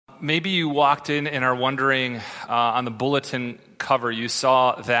Maybe you walked in and are wondering, on the bulletin cover, you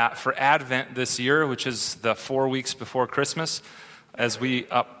saw that for Advent this year, which is the 4 weeks before Christmas, as we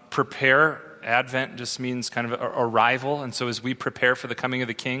prepare, Advent just means kind of arrival, and so as we prepare for the coming of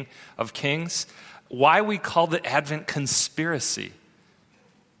the King of Kings, why we call the Advent conspiracy.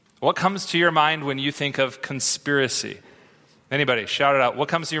 What comes to your mind when you think of conspiracy? Anybody, shout it out. What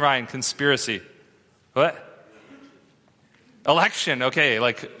comes to your mind? Conspiracy. What? Election. Okay,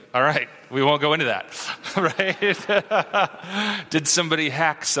 all right. We won't go into that, right? Did somebody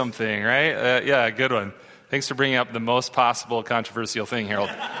hack something, right? Yeah, good one. Thanks for bringing up the most possible controversial thing,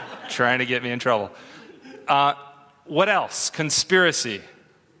 Harold. Trying to get me in trouble. What else? Conspiracy.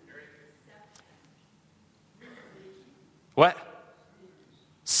 What?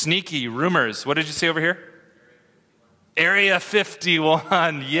 Sneaky rumors. What did you say over here? Area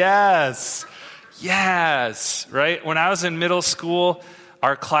 51. Yes. Yes. Right? When I was in middle school,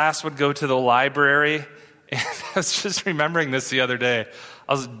 our class would go to the library. And I was just remembering this the other day.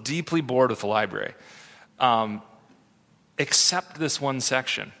 I was deeply bored with the library. Except this one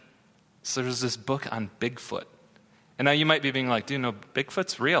section. So there's this book on Bigfoot. And now you might be being like, dude, no,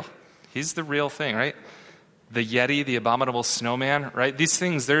 Bigfoot's real. He's the real thing, right? The Yeti, the abominable snowman, right? These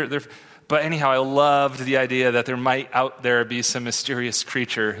things, they're. But anyhow, I loved the idea that there might out there be some mysterious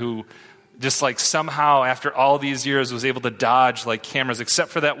creature who just somehow after all these years was able to dodge cameras,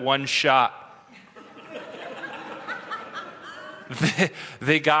 except for that one shot.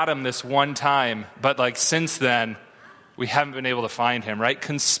 They got him this one time, but since then, we haven't been able to find him, right?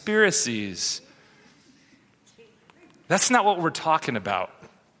 Conspiracies. That's not what we're talking about.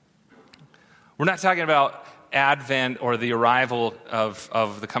 We're not talking about Advent or the arrival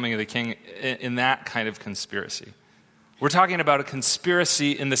of the coming of the King in that kind of conspiracy. We're talking about a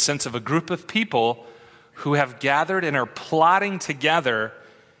conspiracy in the sense of a group of people who have gathered and are plotting together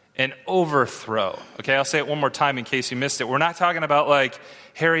an overthrow. Okay, I'll say it one more time in case you missed it. We're not talking about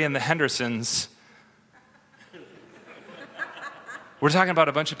Harry and the Hendersons. We're talking about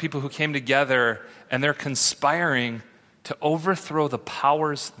a bunch of people who came together and they're conspiring to overthrow the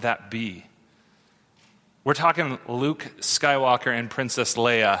powers that be. We're talking Luke Skywalker and Princess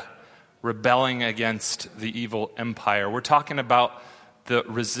Leia rebelling against the evil empire. We're talking about the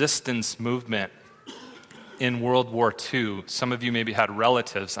resistance movement in World War II. Some of you maybe had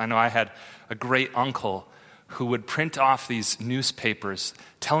relatives. I know I had a great uncle who would print off these newspapers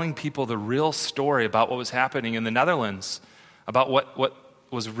telling people the real story about what was happening in the Netherlands, about what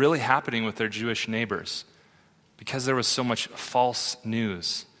was really happening with their Jewish neighbors, because there was so much false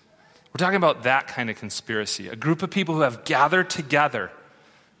news. We're talking about that kind of conspiracy, a group of people who have gathered together,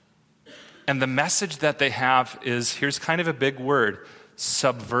 and the message that they have is, here's kind of a big word,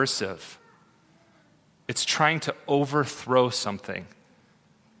 subversive. It's trying to overthrow something.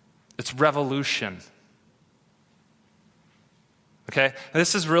 It's revolution. Okay? And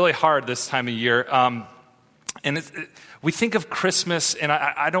this is really hard this time of year. We think of Christmas, and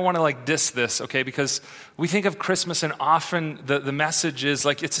I don't want to diss this, okay, because we think of Christmas and often the message is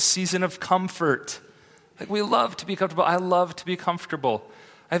it's a season of comfort. We love to be comfortable. I love to be comfortable.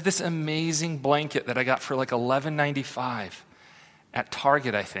 I have this amazing blanket that I got for $11.95 at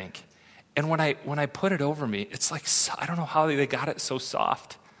Target, I think. And when I put it over me, it's I don't know how they got it so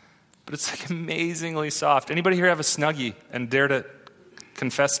soft, but it's amazingly soft. Anybody here have a Snuggie and dare to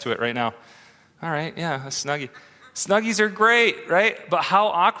confess to it right now? All right, yeah, a Snuggie. Snuggies are great, right? But how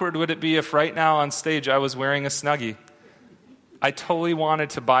awkward would it be if right now on stage I was wearing a Snuggie? I totally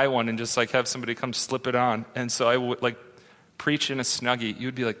wanted to buy one and just have somebody come slip it on. And so I would preach in a Snuggie.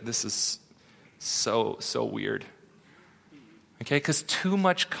 You'd be like, this is so weird. Okay, because too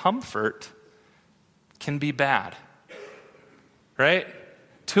much comfort can be bad, right?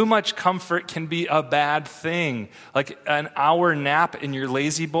 Too much comfort can be a bad thing. An hour nap in your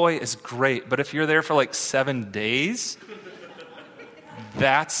lazy boy is great, but if you're there for 7 days,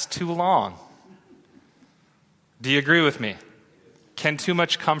 that's too long. Do you agree with me? Can too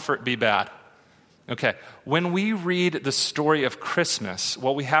much comfort be bad? Okay, when we read the story of Christmas,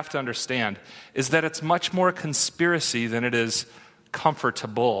 what we have to understand is that it's much more conspiracy than it is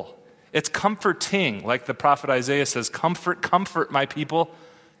comfortable. It's comforting, like the prophet Isaiah says, comfort, comfort my people.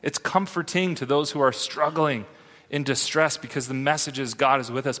 It's comforting to those who are struggling in distress because the message is God is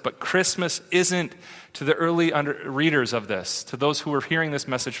with us. But Christmas isn't, to the early readers of this, to those who were hearing this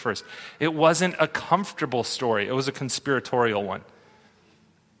message first, it wasn't a comfortable story. It was a conspiratorial one.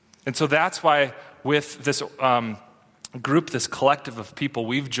 And so that's why with this group, this collective of people,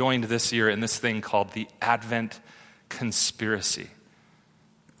 we've joined this year in this thing called the Advent Conspiracy.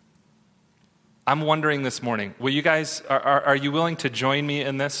 I'm wondering this morning, will you guys, are you willing to join me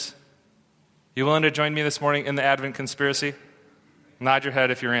in this? You willing to join me this morning in the Advent conspiracy? Nod your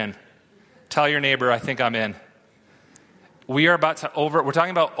head if you're in. Tell your neighbor, I think I'm in. We're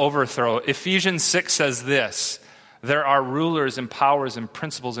talking about overthrow. Ephesians 6 says this, there are rulers and powers and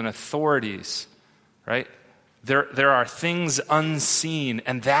principles and authorities, right? There are things unseen,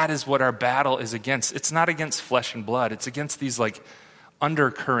 and that is what our battle is against. It's not against flesh and blood. It's against these like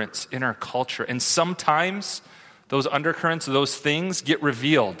undercurrents in our culture. And sometimes those undercurrents, those things get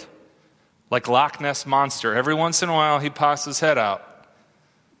revealed. Like Loch Ness Monster. Every once in a while, he pops his head out.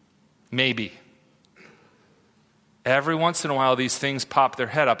 Maybe. Every once in a while, these things pop their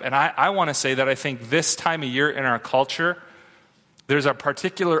head up. And I want to say that I think this time of year in our culture, there's a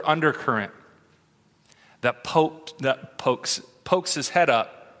particular undercurrent that pokes his head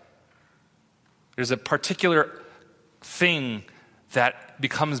up. There's a particular thing that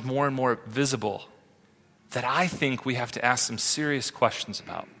becomes more and more visible that I think we have to ask some serious questions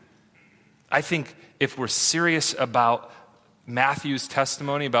about. I think if we're serious about Matthew's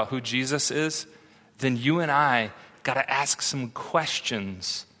testimony about who Jesus is, then you and I got to ask some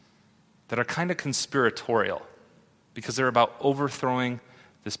questions that are kind of conspiratorial because they're about overthrowing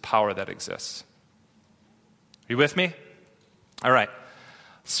this power that exists. Are you with me? All right.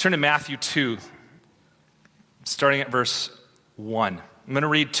 Let's turn to Matthew 2, starting at verse 1. I'm going to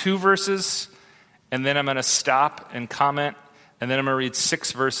read 2 verses, and then I'm going to stop and comment, and then I'm going to read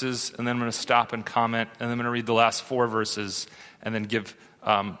 6 verses, and then I'm going to stop and comment, and then I'm going to read the last 4 verses, and then give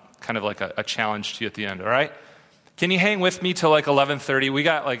kind of like a challenge to you at the end, all right? Can you hang with me till like 11:30? We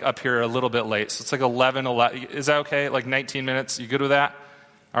got like up here a little bit late, so it's like 11. Is that okay? Like 19 minutes? You good with that?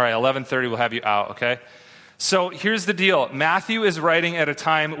 All right, 11:30 we'll have you out, okay? So here's the deal. Matthew is writing at a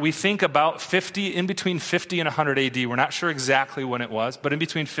time, we think about 50, in between 50 and 100 AD. We're not sure exactly when it was, but in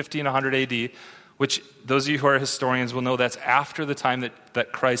between 50 and 100 AD, which those of you who are historians will know that's after the time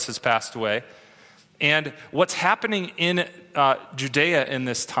that Christ has passed away. And what's happening in Judea in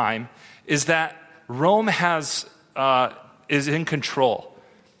this time is that Rome is in control.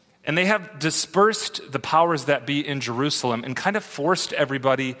 And they have dispersed the powers that be in Jerusalem and kind of forced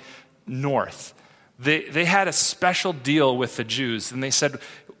everybody north. They had a special deal with the Jews, and they said,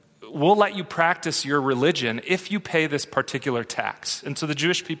 we'll let you practice your religion if you pay this particular tax. And so the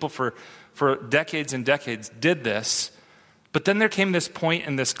Jewish people for decades and decades did this, but then there came this point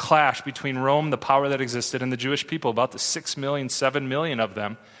in this clash between Rome, the power that existed, and the Jewish people, about the 6 million, 7 million of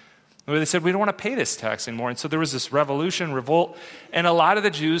them, where they said, we don't want to pay this tax anymore. And so there was this revolt, and a lot of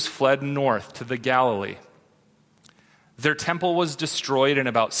the Jews fled north to the Galilee. Their temple was destroyed in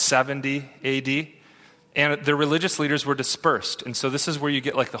about 70 AD, and the religious leaders were dispersed. And so this is where you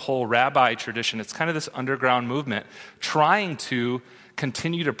get like the whole rabbi tradition. It's kind of this underground movement trying to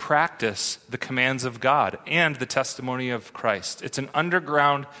continue to practice the commands of God and the testimony of Christ. It's an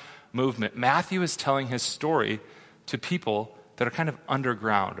underground movement. Matthew is telling his story to people that are kind of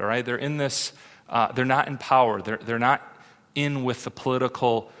underground, all right? They're in this, they're not in power. They're not in with the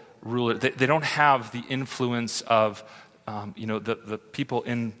political ruler. They don't have the influence of the people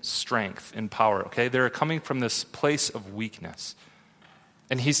in strength, in power, okay? They're coming from this place of weakness.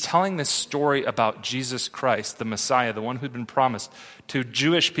 And he's telling this story about Jesus Christ, the Messiah, the one who'd been promised to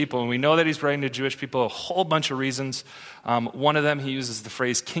Jewish people. And we know that he's writing to Jewish people a whole bunch of reasons. One of them, he uses the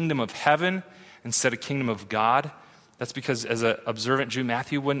phrase kingdom of heaven instead of kingdom of God. That's because as an observant Jew,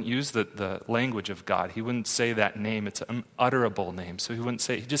 Matthew wouldn't use the language of God. He wouldn't say that name. It's an unutterable name. So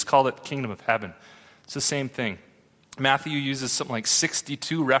he just called it kingdom of heaven. It's the same thing. Matthew uses something like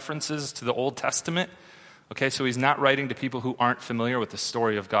 62 references to the Old Testament. Okay, so he's not writing to people who aren't familiar with the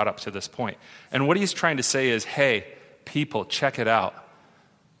story of God up to this point. And what he's trying to say is, hey, people, check it out.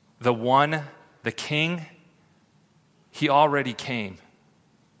 The one, the king, he already came.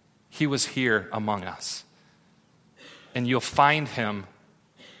 He was here among us. And you'll find him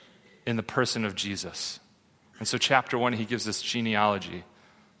in the person of Jesus. And so chapter 1, he gives this genealogy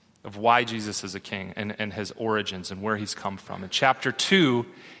of why Jesus is a king and his origins and where he's come from. In chapter 2,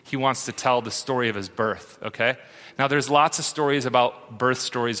 he wants to tell the story of his birth, okay? Now, there's lots of stories about birth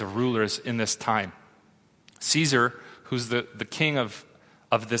stories of rulers in this time. Caesar, who's the king of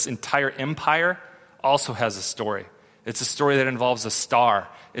this entire empire, also has a story. It's a story that involves a star.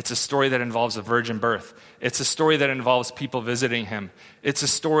 It's a story that involves a virgin birth. It's a story that involves people visiting him. It's a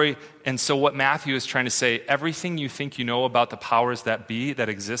story, and so what Matthew is trying to say, everything you think you know about the powers that be that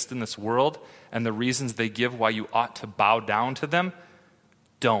exist in this world and the reasons they give why you ought to bow down to them,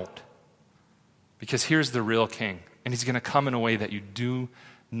 don't. Because here's the real king, and he's going to come in a way that you do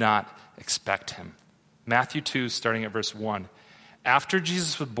not expect him. Matthew 2, starting at verse 1. After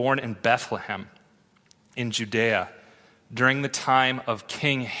Jesus was born in Bethlehem in Judea during the time of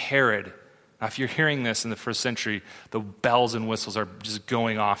King Herod. Now, if you're hearing this in the first century, the bells and whistles are just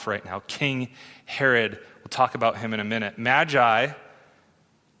going off right now. King Herod, we'll talk about him in a minute. Magi,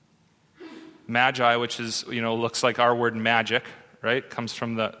 which is, looks like our word magic, right? Comes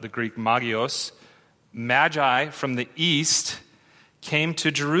from the Greek magios. Magi from the east came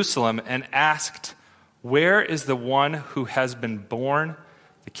to Jerusalem and asked, "Where is the one who has been born,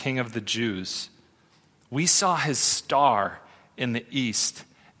 the King of the Jews? We saw his star in the east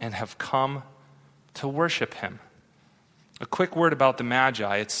and have come to worship him." A quick word about the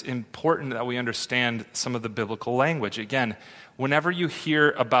Magi. It's important that we understand some of the biblical language. Again, whenever you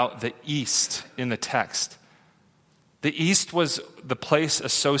hear about the east in the text, the east was the place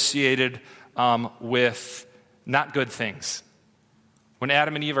associated with not good things. When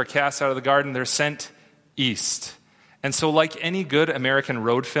Adam and Eve are cast out of the garden, they're sent east. And so like any good American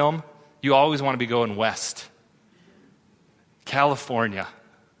road film, you always want to be going west. California.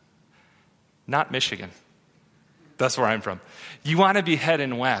 Not Michigan. That's where I'm from. You want to be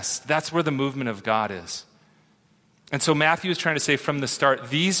heading west. That's where the movement of God is. And so Matthew is trying to say from the start,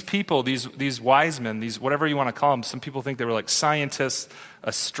 these people, these wise men, these whatever you want to call them, some people think they were like scientists,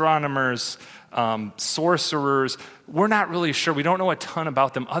 astronomers, sorcerers. We're not really sure. We don't know a ton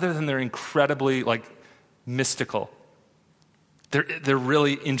about them other than they're incredibly mystical. They're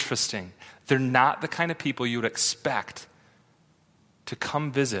really interesting. They're not the kind of people you would expect to come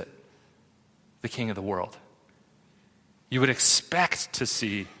visit the King of the world. You would expect to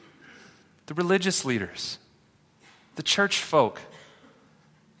see the religious leaders, the church folk.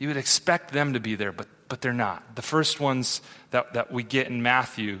 You would expect them to be there, but they're not. The first ones that we get in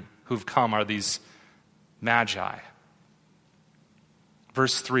Matthew who've come are these magi.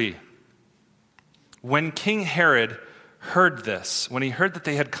 Verse 3. When King Herod heard this, when he heard that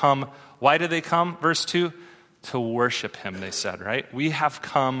they had come, why did they come? Verse 2, to worship him, they said, right? We have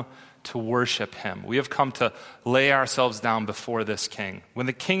come to worship him. We have come to lay ourselves down before this king. When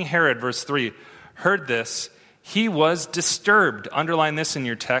the King Herod, verse 3, heard this, he was disturbed. Underline this in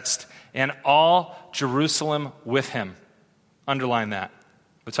your text. And all Jerusalem with him. Underline that.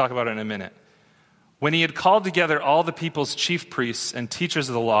 We'll talk about it in a minute. When he had called together all the people's chief priests and teachers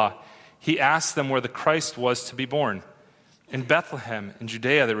of the law, he asked them where the Christ was to be born. In Bethlehem, in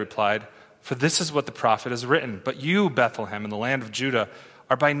Judea, they replied, for this is what the prophet has written. But you, Bethlehem, in the land of Judah,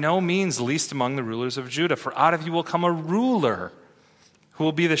 are by no means least among the rulers of Judah, for out of you will come a ruler who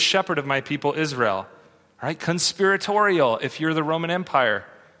will be the shepherd of my people Israel. All right, conspiratorial, if you're the Roman Empire.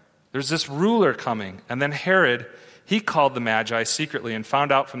 There's this ruler coming. And then Herod, he called the Magi secretly and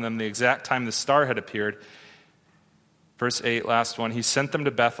found out from them the exact time the star had appeared. Verse 8, last one. He sent them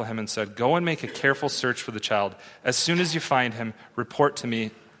to Bethlehem and said, go and make a careful search for the child. As soon as you find him, report to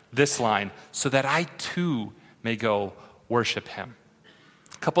me this line, so that I too may go worship him.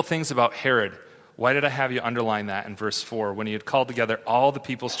 A couple things about Herod. Why did I have you underline that in verse 4? When he had called together all the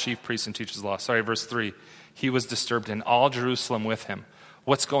people's chief priests and teachers of the law. Sorry, verse 3. He was disturbed and all Jerusalem with him.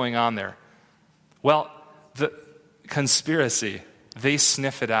 What's going on there? Well, the conspiracy, they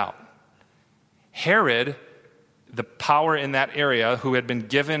sniff it out. Herod, the power in that area, who had been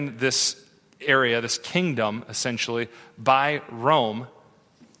given this area, this kingdom, essentially, by Rome,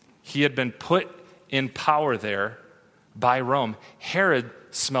 he had been put in power there by Rome. Herod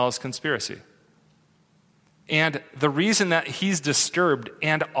smells conspiracy. And the reason that he's disturbed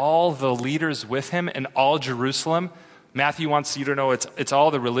and all the leaders with him and all Jerusalem, Matthew wants you to know it's all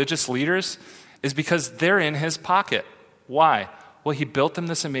the religious leaders, is because they're in his pocket. Why? Well, he built them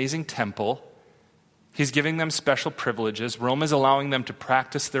this amazing temple. He's giving them special privileges. Rome is allowing them to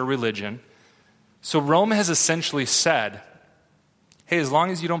practice their religion. So Rome has essentially said, hey, as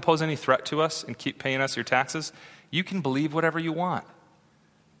long as you don't pose any threat to us and keep paying us your taxes, you can believe whatever you want.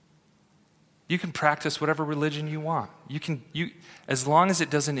 You can practice whatever religion you want. As long as it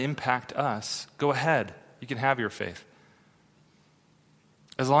doesn't impact us, go ahead. You can have your faith.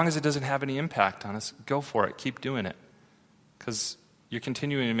 As long as it doesn't have any impact on us, go for it. Keep doing it. Because you're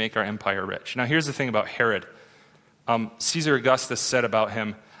continuing to make our empire rich. Now, here's the thing about Herod. Caesar Augustus said about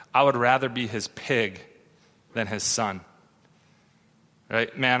him, I would rather be his pig than his son.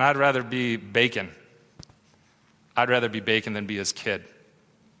 Right? Man, I'd rather be bacon. I'd rather be bacon than be his kid.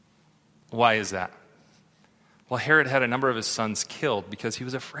 Why is that? Well, Herod had a number of his sons killed because he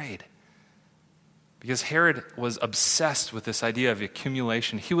was afraid. Because Herod was obsessed with this idea of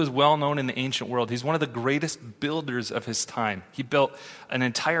accumulation. He was well known in the ancient world. He's one of the greatest builders of his time. He built an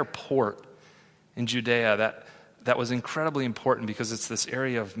entire port in Judea that was incredibly important because it's this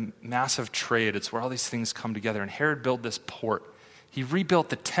area of massive trade. It's where all these things come together. And Herod built this port. He rebuilt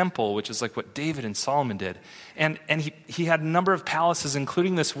the temple, which is like what David and Solomon did. And he had a number of palaces,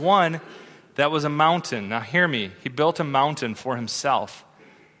 including this one that was a mountain. Now hear me. He built a mountain for himself.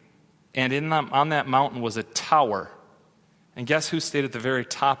 And on that mountain was a tower. And guess who stayed at the very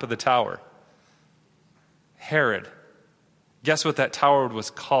top of the tower? Herod. Guess what that tower was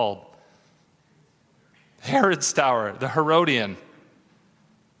called? Herod's Tower, the Herodian.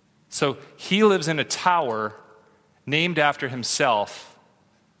 So he lives in a tower named after himself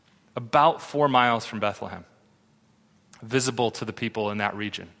about 4 miles from Bethlehem, visible to the people in that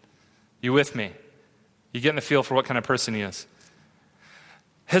region. You with me? You getting the feel for what kind of person he is?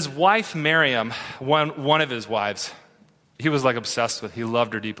 His wife, Miriam, one of his wives, he was like obsessed with. He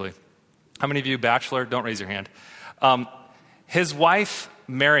loved her deeply. How many of you bachelor? Don't raise your hand. His wife,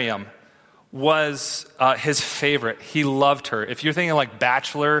 Miriam, was his favorite. He loved her. If you're thinking like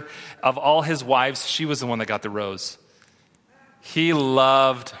bachelor, of all his wives, she was the one that got the rose. He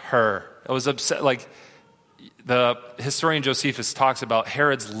loved her. It was upset. Like the historian Josephus talks about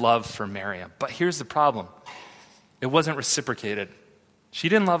Herod's love for Miriam. But here's the problem. It wasn't reciprocated. She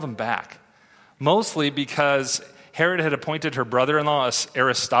didn't love him back. Mostly because Herod had appointed her brother-in-law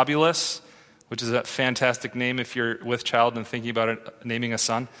Aristobulus, which is a fantastic name if you're with child and thinking about naming a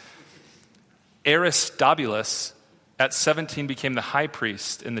son. Aristobulus, at 17, became the high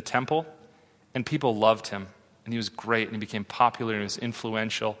priest in the temple, and people loved him. And he was great, and he became popular, and he was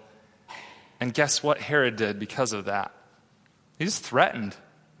influential. And guess what Herod did because of that? He just threatened,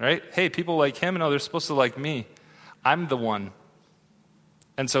 right? Hey, people like him, no, they're supposed to like me. I'm the one.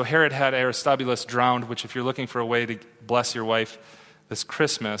 And so Herod had Aristobulus drowned, which if you're looking for a way to bless your wife this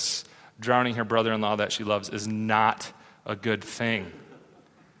Christmas, drowning her brother-in-law that she loves is not a good thing.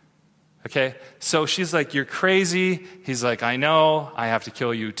 Okay? So she's like, you're crazy. He's like, I know. I have to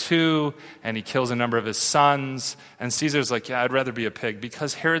kill you too. And he kills a number of his sons. And Caesar's like, yeah, I'd rather be a pig.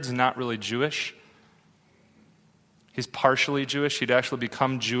 Because Herod's not really Jewish. He's partially Jewish. He'd actually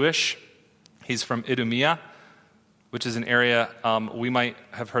become Jewish. He's from Idumea, which is an area, we might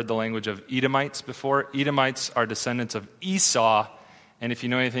have heard the language of Edomites before. Edomites are descendants of Esau. And if you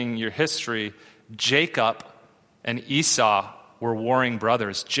know anything in your history, Jacob and Esau were warring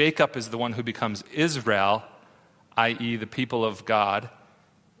brothers. Jacob is the one who becomes Israel, i.e. the people of God.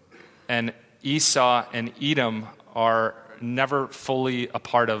 And Esau and Edom are never fully a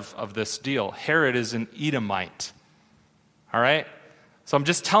part of this deal. Herod is an Edomite. All right? So I'm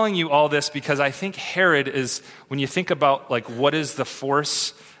just telling you all this because I think Herod is, when you think about like what is the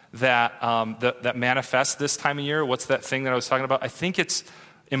force that that manifests this time of year, what's that thing that I was talking about? I think it's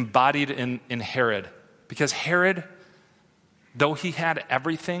embodied in Herod. Because Herod, though he had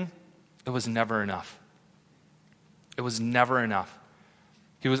everything, it was never enough. It was never enough.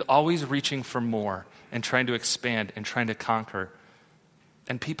 He was always reaching for more and trying to expand and trying to conquer.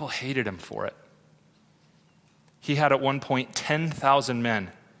 And people hated him for it. He had at one point 10,000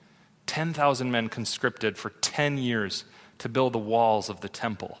 men conscripted for 10 years to build the walls of the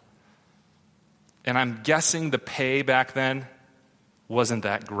temple. And I'm guessing the pay back then wasn't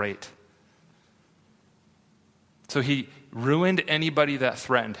that great. So he ruined anybody that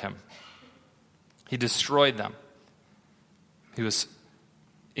threatened him. He destroyed them. He was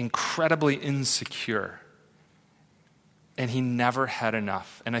incredibly insecure. And he never had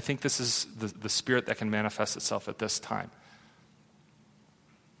enough. And I think this is the spirit that can manifest itself at this time.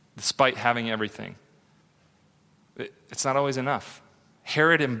 Despite having everything, it's not always enough.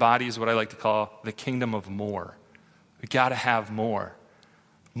 Herod embodies what I like to call the kingdom of more. We got to have more.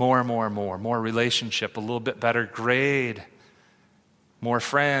 More relationship, a little bit better grade, more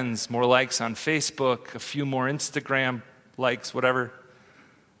friends, more likes on Facebook, a few more Instagram likes, whatever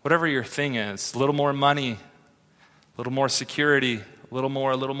your thing is. A little more money, a little more security, a little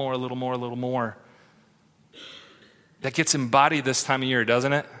more. That gets embodied this time of year,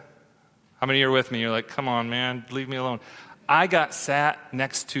 doesn't it? How many are with me? You're like, come on, man, leave me alone. I got sat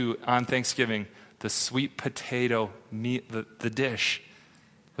next to, on Thanksgiving, the sweet potato meat, the dish.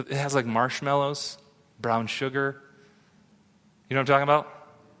 It has like marshmallows, brown sugar. You know what I'm talking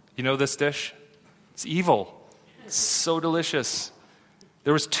about? You know this dish? It's evil. It's so delicious.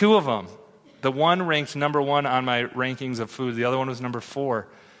 There was 2 of them. The one ranked number 1 on my rankings of food. The other one was number 4.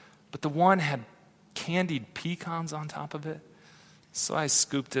 But the one had candied pecans on top of it. So I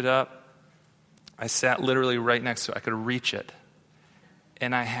scooped it up. I sat literally right next to it. I could reach it.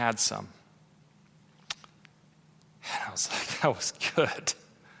 And I had some. And I was like, that was good.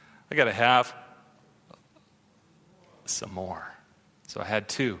 I got to have some more. So I had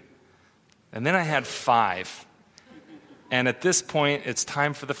 2. And then I had 5. And at this point, it's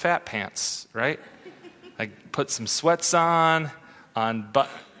time for the fat pants, right? I put some sweats on, on, but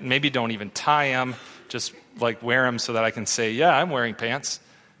maybe don't even tie them, just like wear them so that I can say, yeah, I'm wearing pants.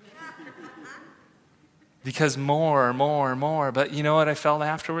 Because more. But you know what I felt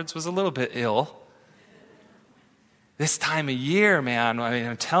afterwards was a little bit ill. This time of year, man, I mean,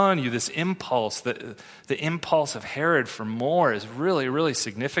 I'm telling you, this impulse, the impulse of Herod for more is really, really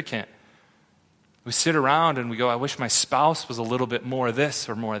significant. We sit around and we go, I wish my spouse was a little bit more this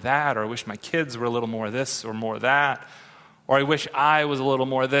or more that, or I wish my kids were a little more this or more that, or I wish I was a little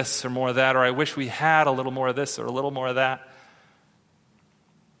more this or more that, or I wish we had a little more of this or a little more of that.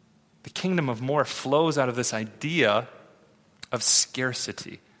 The kingdom of more flows out of this idea of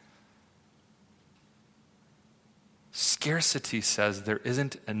scarcity. Scarcity says there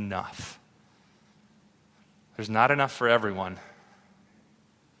isn't enough. There's not enough for everyone.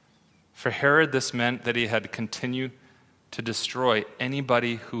 For Herod, this meant that he had to continue to destroy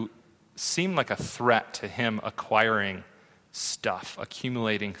anybody who seemed like a threat to him acquiring stuff,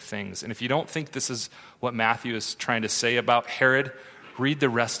 accumulating things. And if you don't think this is what Matthew is trying to say about Herod, read the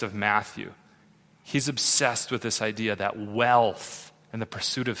rest of Matthew. He's obsessed with this idea that wealth and the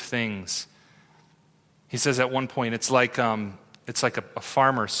pursuit of things. He says at one point, it's like a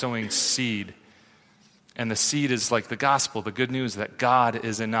farmer sowing seed. And the seed is like the gospel, the good news that God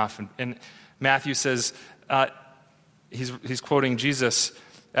is enough. And Matthew says, he's quoting Jesus,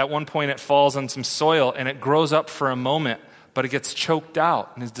 at one point it falls on some soil and it grows up for a moment, but it gets choked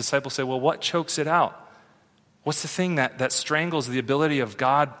out. And his disciples say, well, what chokes it out? What's the thing that strangles the ability of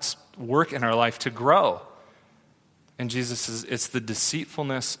God's work in our life to grow? And Jesus says, it's the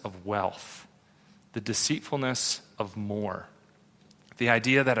deceitfulness of wealth, the deceitfulness of more. The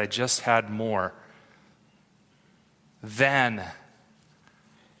idea that I just had more, then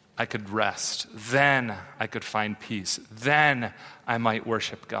I could rest. Then I could find peace. Then I might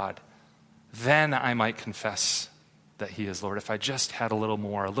worship God. Then I might confess that He is Lord. If I just had a little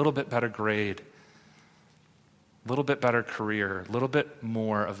more, a little bit better grade, a little bit better career, a little bit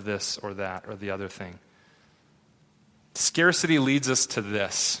more of this or that or the other thing. Scarcity leads us to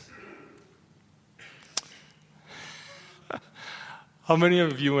this. How many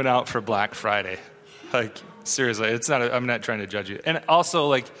of you went out for Black Friday? Like, seriously, I'm not trying to judge you. And also,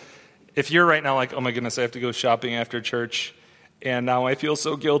 like, if you're right now like, oh my goodness, I have to go shopping after church, and now I feel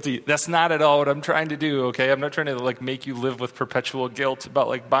so guilty. That's not at all what I'm trying to do, okay? I'm not trying to, like, make you live with perpetual guilt about,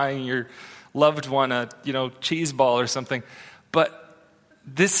 like, buying your loved one a, cheese ball or something. But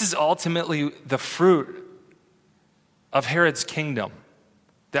this is ultimately the fruit of Herod's kingdom.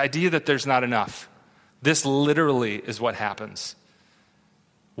 The idea that there's not enough. This literally is what happens.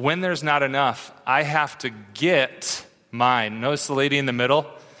 When there's not enough, I have to get mine. Notice the lady in the middle?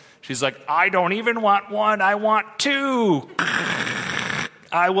 She's like, I don't even want one, I want two.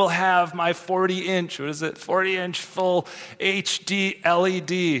 I will have my 40-inch, 40-inch full HD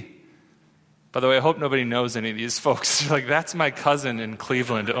LED. By the way, I hope nobody knows any of these folks. Like, that's my cousin in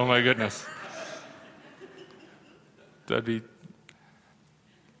Cleveland. Oh my goodness.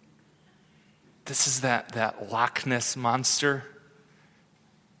 This is that Loch Ness monster.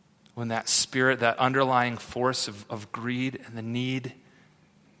 When that spirit, that underlying force of greed and the need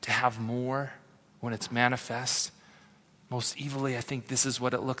to have more, when it's manifest, most evilly, I think this is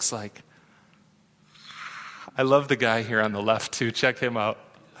what it looks like. I love the guy here on the left too. Check him out.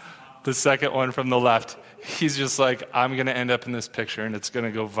 The second one from the left. He's just like, I'm going to end up in this picture and it's going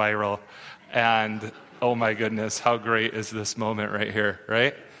to go viral. And oh my goodness, how great is this moment right here,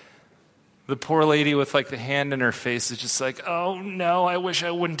 right? The poor lady with like the hand in her face is just like, oh no, I wish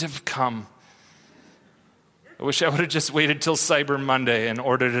I wouldn't have come. I wish I would have just waited till Cyber Monday and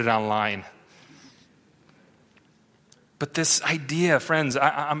ordered it online. But this idea, friends,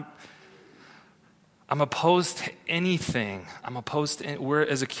 I'm opposed to anything.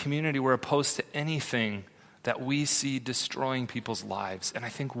 As a community, we're opposed to anything that we see destroying people's lives. And I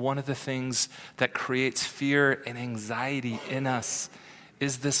think one of the things that creates fear and anxiety in us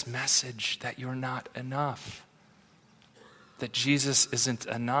is this message that you're not enough, that Jesus isn't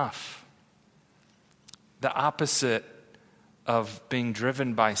enough. The opposite of being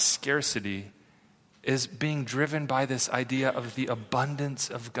driven by scarcity is being driven by this idea of the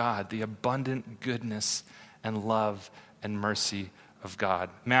abundance of God, the abundant goodness and love and mercy of God.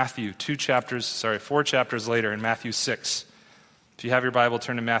 Matthew, 4 chapters later in Matthew 6. If you have your Bible,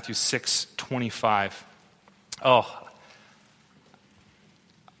 turn to Matthew 6:25. Oh,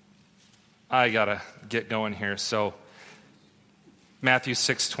 I gotta get going here. So, Matthew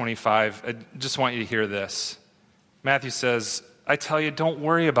 6:25. I just want you to hear this. Matthew says, I tell you, don't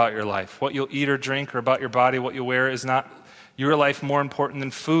worry about your life, what you'll eat or drink, or about your body, what you wear. Is not your life more important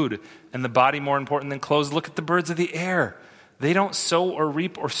than food, and the body more important than clothes? Look at the birds of the air. They don't sow or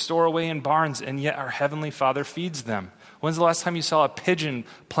reap or store away in barns, and yet our heavenly Father feeds them. When's the last time you saw a pigeon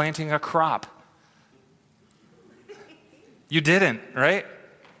planting a crop? You didn't, right?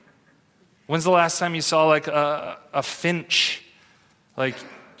 When's the last time you saw like a finch like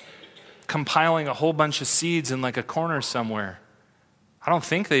compiling a whole bunch of seeds in like a corner somewhere? I don't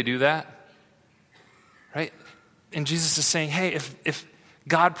think they do that, right? And Jesus is saying, hey, if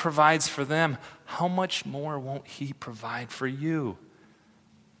God provides for them, how much more won't he provide for you?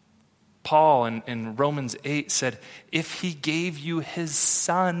 Paul in Romans 8 said, if he gave you his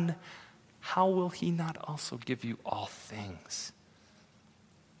son, how will he not also give you all things?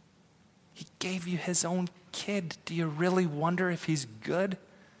 He gave you his own kid. Do you really wonder if he's good?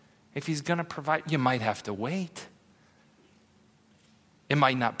 If he's going to provide? You might have to wait. It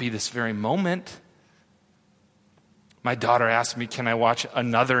might not be this very moment. My daughter asked me, can I watch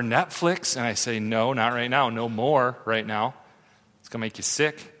another Netflix? And I say, no, not right now. No more right now. It's going to make you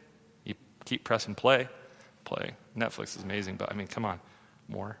sick. You keep pressing play. Netflix is amazing, but I mean, come on.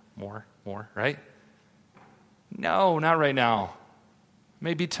 More, right? No, not right now.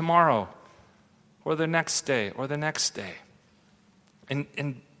 Maybe tomorrow or the next day.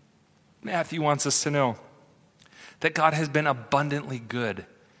 And Matthew wants us to know that God has been abundantly good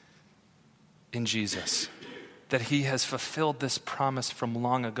in Jesus, that he has fulfilled this promise from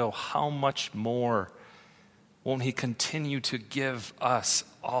long ago. How much more won't he continue to give us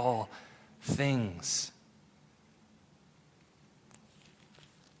all things?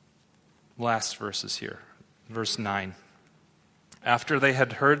 Last verses here. Verse 9. After they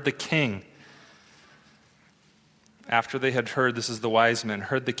had heard, this is the wise men,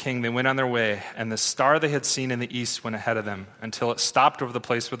 heard the king, they went on their way, and the star they had seen in the east went ahead of them until it stopped over the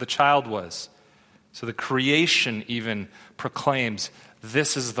place where the child was. So the creation even proclaims,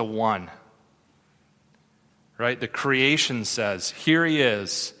 this is the one. Right? The creation says, here he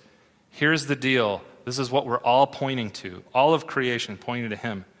is. Here's the deal. This is what we're all pointing to. All of creation pointing to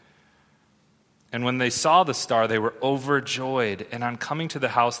him. And when they saw the star, they were overjoyed. And on coming to the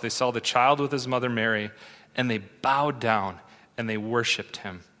house, they saw the child with his mother Mary, and they bowed down and they worshiped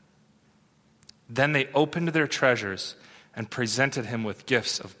him. Then they opened their treasures and presented him with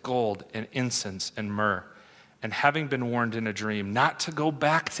gifts of gold and incense and myrrh. And having been warned in a dream not to go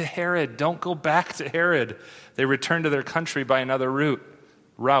back to Herod, don't go back to Herod, they returned to their country by another route.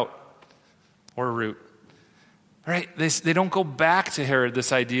 Right? They don't go back to Herod,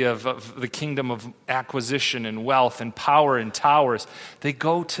 this idea of the kingdom of acquisition and wealth and power and towers. They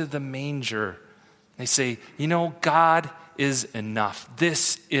go to the manger. They say, God is enough.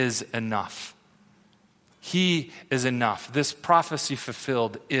 This is enough. He is enough. This prophecy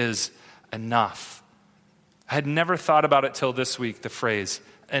fulfilled is enough. I had never thought about it till this week, the phrase,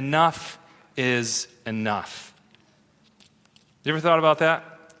 enough is enough. You ever thought about that?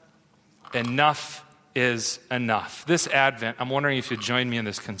 Enough is enough. This Advent, I'm wondering if you'd join me in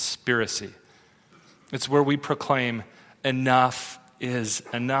this conspiracy. It's where we proclaim, enough is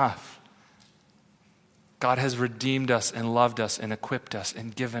enough. God has redeemed us and loved us and equipped us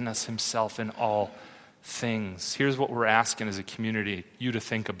and given us himself in all things. Here's what we're asking as a community, you to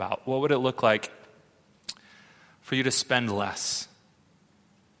think about. What would it look like for you to spend less?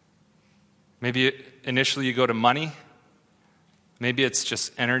 Maybe initially you go to money. Maybe it's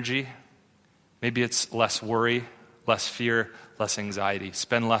just energy. Maybe it's less worry, less fear, less anxiety.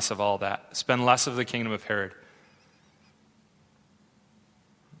 Spend less of all that. Spend less of the kingdom of Herod.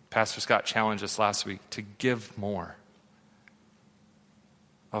 Pastor Scott challenged us last week to give more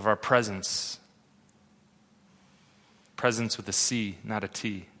of our presence. Presence with a C, not a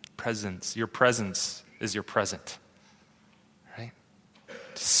T. Presence. Your presence is your present. Right?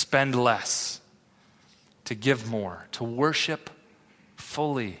 To spend less. To give more. To worship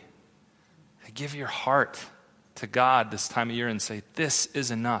fully. To give your heart to God this time of year and say, this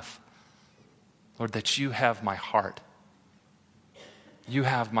is enough. Lord, that you have my heart. You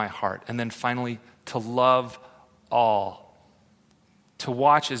have my heart. And then finally, to love all. To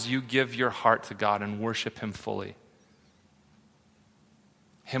watch as you give your heart to God and worship him fully.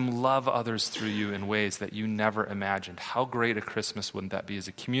 Him love others through you in ways that you never imagined. How great a Christmas wouldn't that be as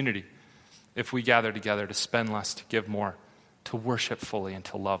a community if we gather together to spend less, to give more, to worship fully, and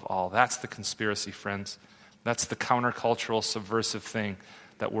to love all. That's the conspiracy, friends. That's the countercultural, subversive thing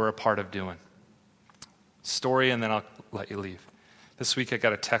that we're a part of doing. Story, and then I'll let you leave. This week I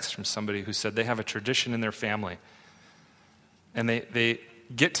got a text from somebody who said they have a tradition in their family. And they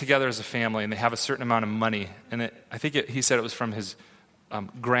get together as a family, and they have a certain amount of money. And he said it was from his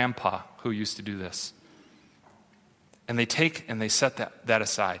grandpa who used to do this. And they take and they set that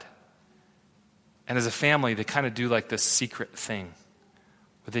aside. And as a family, they kind of do like this secret thing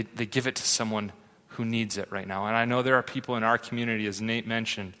where they give it to someone who needs it right now. And I know there are people in our community, as Nate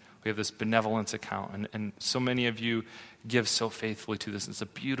mentioned, we have this benevolence account, and so many of you give so faithfully to this. It's a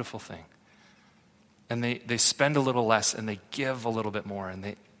beautiful thing. And they spend a little less, and they give a little bit more, and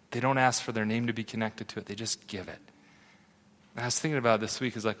they don't ask for their name to be connected to it. They just give it. And I was thinking about it this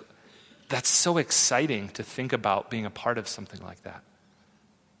week, is like, that's so exciting to think about being a part of something like that.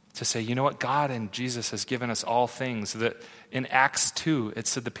 To say, you know what, God and Jesus has given us all things. That in Acts 2, it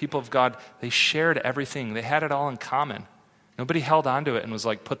said the people of God, they shared everything. They had it all in common. Nobody held onto it and was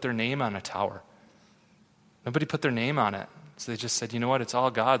like, put their name on a tower. Nobody put their name on it. So they just said, you know what, it's all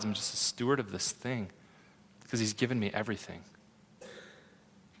God's. I'm just a steward of this thing because he's given me everything.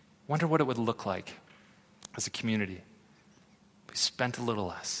 Wonder what it would look like as a community. We spent a little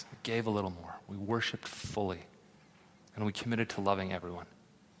less. We gave a little more. We worshiped fully. And we committed to loving everyone.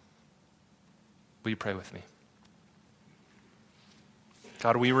 Will you pray with me?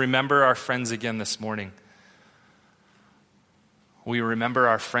 God, we remember our friends again this morning. We remember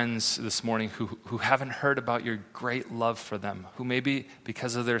our friends this morning who haven't heard about your great love for them, who maybe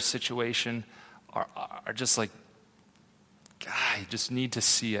because of their situation are just like, God, I just need to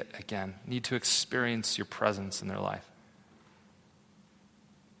see it again, need to experience your presence in their life.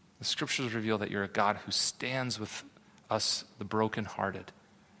 The scriptures reveal that you're a God who stands with us, the brokenhearted.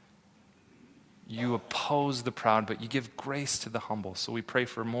 You oppose the proud, but you give grace to the humble. So we pray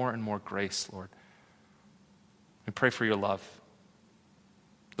for more and more grace, Lord. We pray for your love.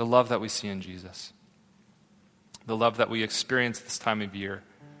 The love that we see in Jesus. The love that we experience this time of year.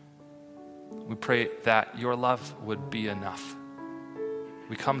 We pray that your love would be enough.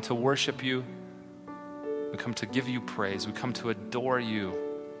 We come to worship you. We come to give you praise. We come to adore you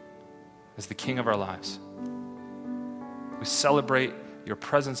as the King of our lives. We celebrate your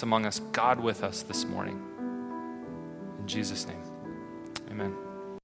presence among us, God with us this morning. In Jesus' name.